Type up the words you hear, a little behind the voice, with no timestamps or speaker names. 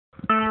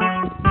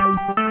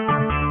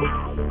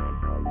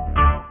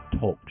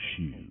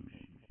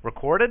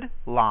Recorded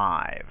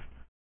live.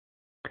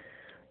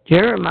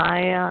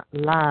 Jeremiah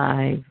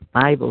Live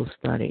Bible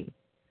Study.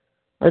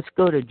 Let's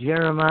go to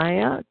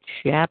Jeremiah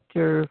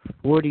chapter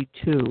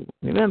 42.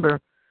 Remember,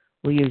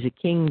 we use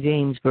a King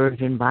James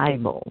Version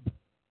Bible.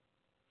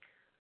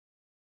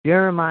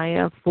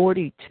 Jeremiah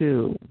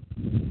 42.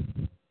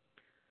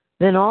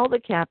 Then all the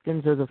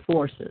captains of the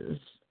forces,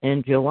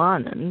 and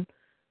Johanan,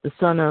 the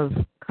son of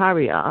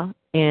Kareah,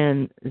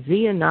 and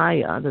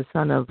Zeaniah, the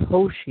son of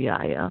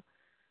Hoshea,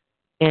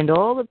 and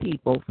all the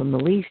people, from the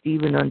least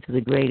even unto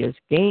the greatest,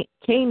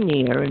 came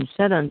near and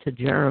said unto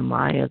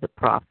Jeremiah the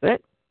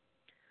prophet,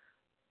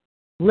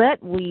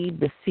 Let we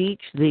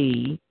beseech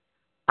thee,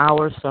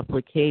 our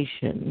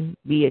supplication,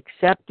 be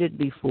accepted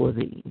before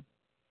thee,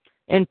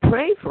 and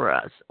pray for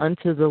us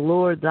unto the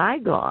Lord thy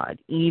God,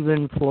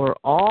 even for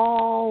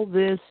all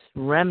this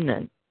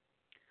remnant,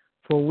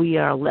 for we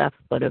are left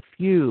but a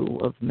few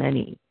of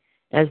many,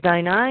 as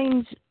thine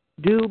eyes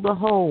do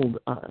behold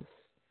us,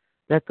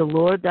 that the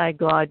Lord thy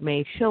God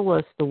may show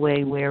us the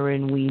way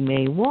wherein we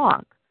may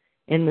walk,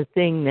 and the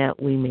thing that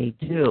we may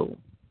do.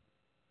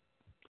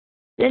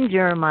 Then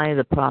Jeremiah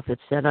the prophet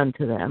said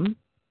unto them,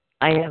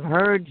 I have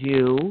heard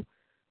you.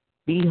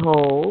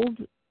 Behold,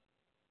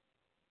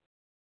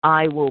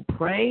 I will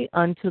pray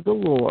unto the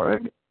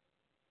Lord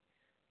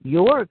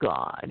your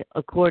God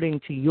according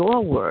to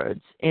your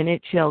words, and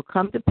it shall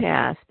come to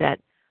pass that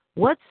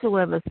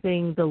whatsoever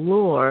thing the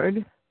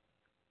Lord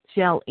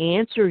shall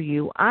answer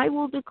you, I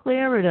will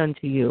declare it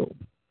unto you.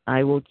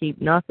 I will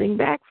keep nothing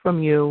back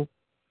from you.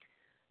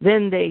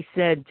 Then they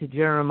said to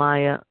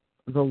Jeremiah,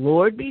 The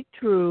Lord be a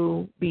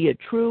true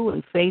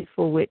and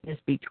faithful witness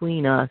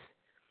between us,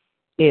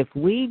 if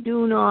we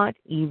do not,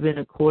 even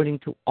according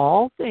to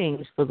all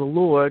things for the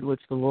Lord,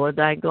 which the Lord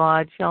thy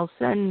God shall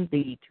send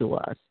thee to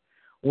us,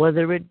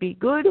 whether it be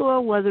good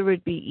or whether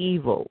it be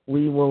evil,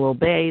 we will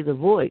obey the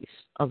voice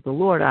of the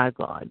Lord our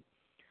God,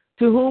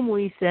 to whom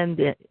we send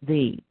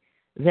thee,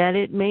 that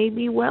it may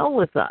be well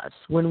with us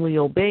when we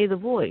obey the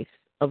voice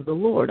of the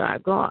Lord our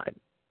God.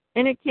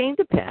 And it came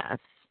to pass,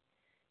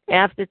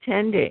 after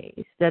 10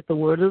 days, that the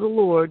word of the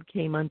Lord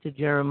came unto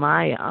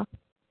Jeremiah.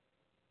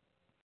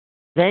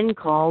 Then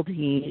called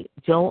he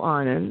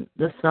Johanan,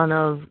 the son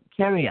of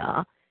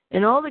Kareah,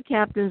 and all the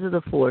captains of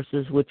the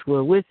forces which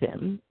were with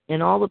him,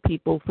 and all the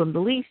people from the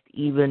least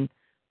even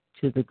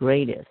to the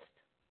greatest,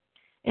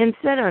 and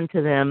said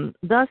unto them,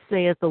 Thus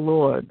saith the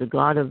Lord, the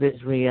God of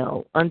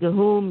Israel, unto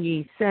whom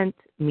ye sent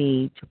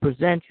me to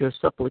present your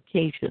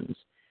supplications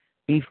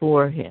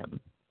before him.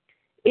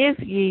 If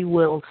ye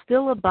will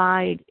still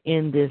abide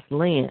in this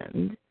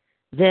land,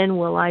 then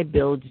will I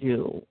build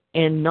you,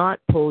 and not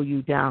pull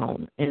you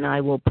down, and I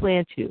will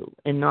plant you,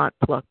 and not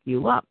pluck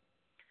you up.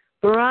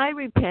 For I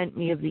repent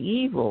me of the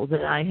evil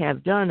that I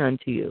have done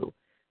unto you.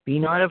 Be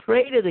not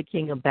afraid of the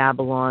king of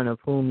Babylon, of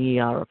whom ye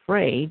are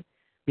afraid.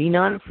 Be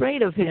not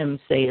afraid of him,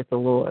 saith the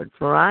Lord,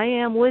 for I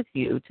am with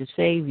you to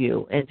save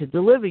you and to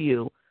deliver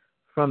you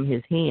from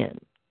his hand.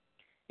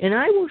 And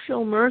I will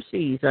show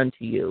mercies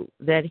unto you,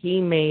 that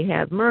he may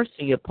have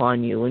mercy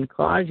upon you, and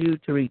cause you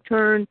to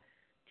return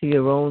to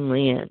your own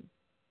land.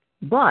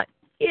 But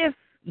if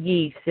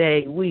ye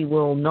say, We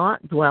will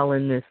not dwell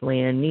in this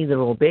land, neither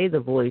obey the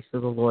voice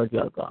of the Lord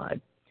your God,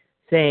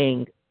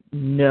 saying,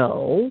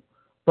 No,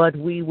 but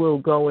we will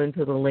go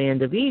into the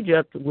land of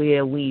Egypt,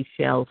 where we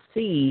shall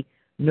see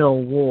no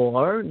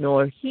war,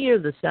 nor hear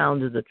the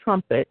sound of the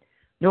trumpet,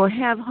 nor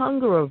have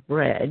hunger of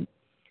bread,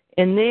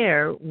 and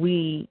there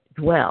we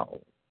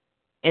dwell.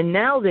 And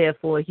now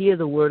therefore hear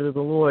the word of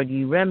the Lord,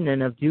 ye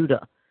remnant of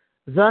Judah.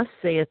 Thus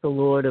saith the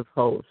Lord of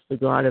hosts, the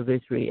God of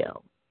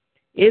Israel.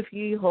 If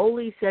ye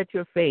wholly set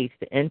your face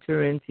to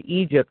enter into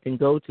Egypt and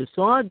go to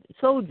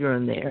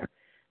sojourn there,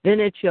 then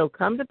it shall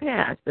come to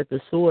pass that the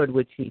sword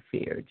which ye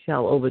feared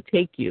shall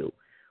overtake you,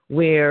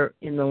 where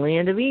in the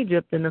land of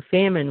Egypt, and the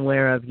famine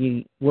whereof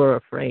ye were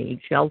afraid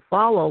shall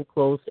follow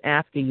close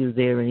after you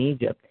there in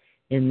Egypt,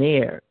 and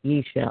there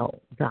ye shall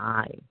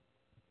die.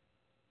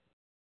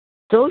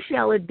 So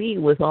shall it be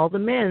with all the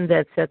men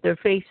that set their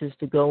faces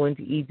to go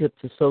into Egypt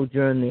to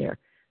sojourn there.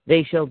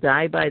 They shall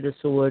die by the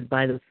sword,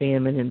 by the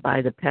famine, and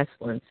by the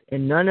pestilence,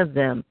 and none of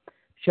them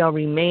shall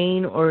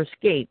remain or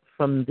escape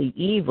from the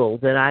evil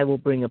that I will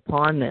bring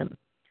upon them.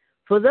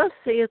 For thus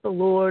saith the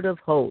Lord of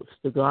hosts,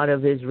 the God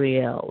of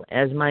Israel,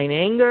 as mine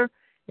anger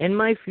and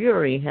my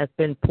fury hath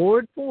been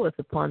poured forth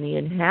upon the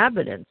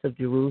inhabitants of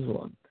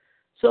Jerusalem,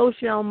 so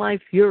shall my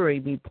fury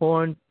be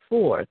poured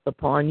forth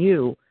upon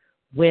you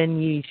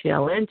when ye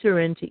shall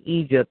enter into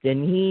Egypt,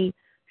 and he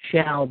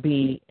shall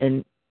be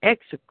an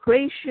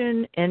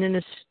execration and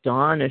an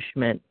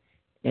astonishment,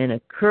 and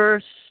a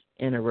curse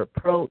and a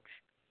reproach,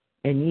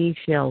 and ye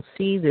shall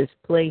see this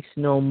place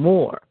no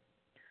more.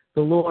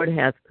 The Lord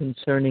hath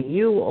concerning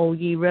you, O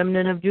ye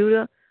remnant of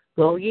Judah,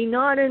 go ye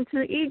not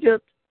into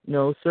Egypt.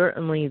 Know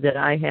certainly that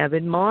I have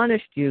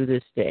admonished you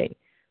this day,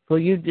 for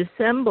you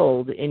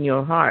dissembled in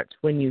your hearts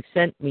when you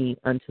sent me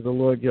unto the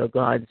Lord your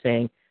God,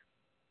 saying,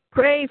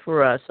 Pray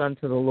for us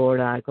unto the Lord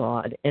our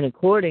God, and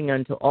according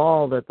unto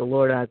all that the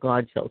Lord our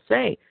God shall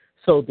say,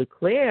 So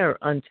declare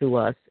unto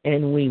us,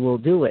 and we will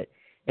do it.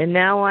 And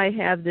now I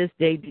have this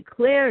day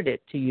declared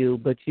it to you,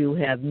 but you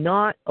have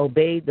not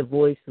obeyed the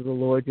voice of the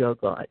Lord your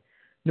God,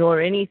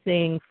 nor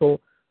anything for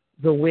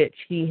the which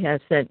he has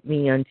sent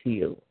me unto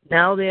you.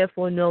 Now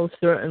therefore know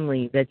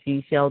certainly that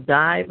ye shall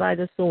die by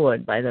the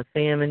sword, by the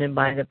famine, and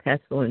by the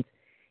pestilence,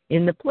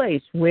 in the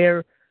place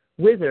whither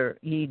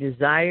ye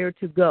desire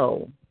to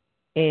go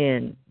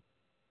and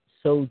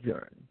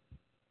sojourn.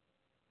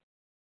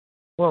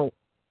 Well,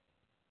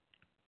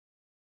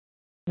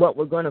 what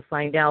we're going to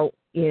find out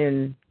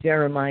in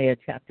Jeremiah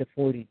chapter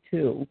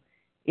 42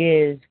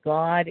 is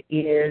God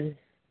is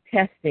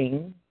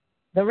testing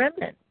the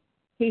remnant.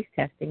 He's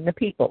testing the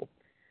people.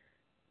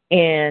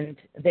 And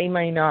they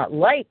may not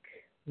like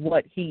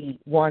what he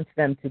wants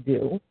them to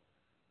do,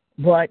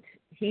 but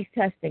he's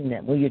testing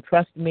them. Will you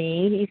trust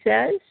me, he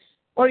says,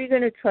 or are you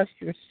going to trust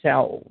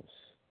yourselves?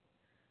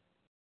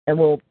 And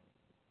we'll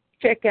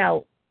check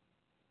out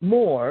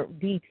more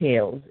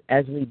details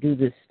as we do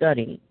this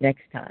study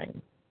next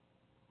time.